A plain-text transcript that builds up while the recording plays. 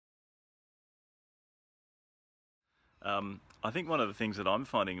I think one of the things that I'm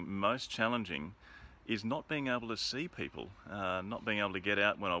finding most challenging is not being able to see people, not being able to get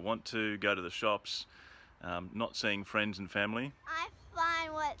out when I want to, go to the shops, not seeing friends and family. I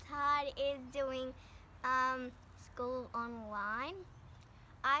find what's hard is doing school online.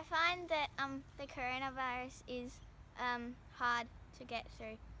 I find that the coronavirus is hard to get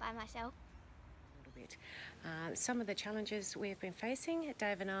through by myself. Bit. Some of the challenges we've been facing,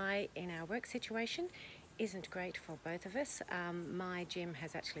 Dave and I, in our work situation isn't great for both of us. My gym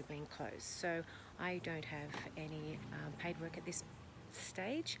has actually been closed, so I don't have any paid work at this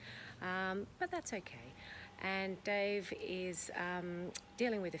stage, but that's okay. And Dave is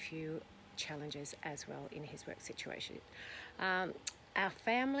dealing with a few challenges as well in his work situation. Our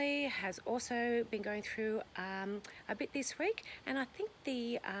family has also been going through a bit this week, and I think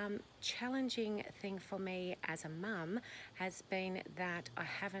the challenging thing for me as a mum has been that I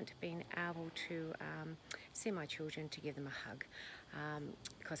haven't been able to see my children to give them a hug,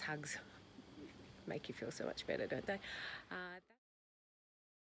 because hugs make you feel so much better, don't they?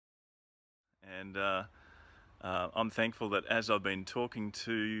 And I'm thankful that as I've been talking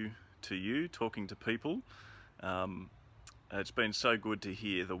to you, talking to people, it's been so good to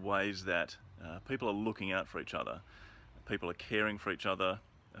hear the ways that people are looking out for each other. People are caring for each other.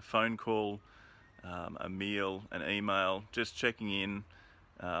 A phone call, a meal, an email, just checking in.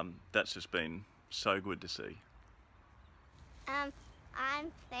 That's just been so good to see. I'm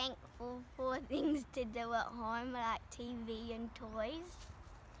thankful for things to do at home like TV and toys.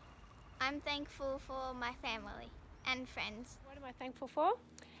 I'm thankful for my family and friends. What am I thankful for?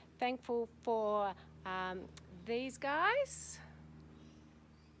 Thankful for these guys,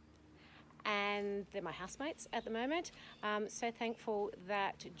 and they're my housemates at the moment. So thankful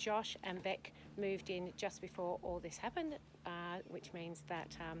that Josh and Beck moved in just before all this happened, which means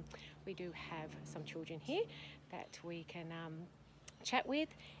that we do have some children here that we can chat with.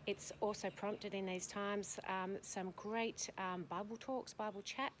 It's also prompted in these times some great Bible talks, Bible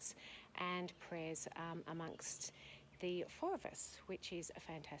chats and prayers amongst the four of us, which is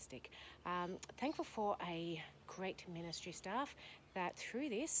fantastic. Thankful for a great ministry staff that through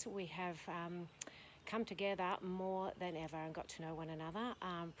this we have come together more than ever and got to know one another,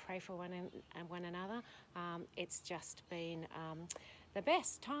 pray for one another. It's just been the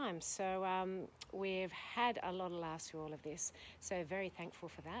best time. So we've had a lot of laughs through all of this, so very thankful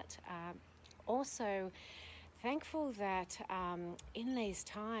for that. Also thankful that in these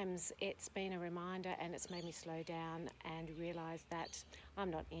times it's been a reminder and it's made me slow down and realise that I'm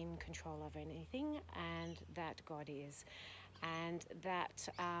not in control of anything and that God is, and that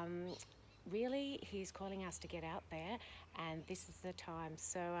really He's calling us to get out there, and this is the time.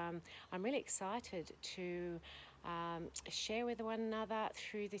 So I'm really excited to share with one another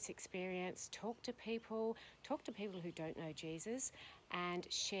through this experience, talk to people who don't know Jesus, and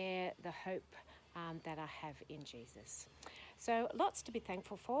share the hope that I have in Jesus. So lots to be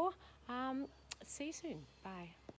thankful for. See you soon. Bye.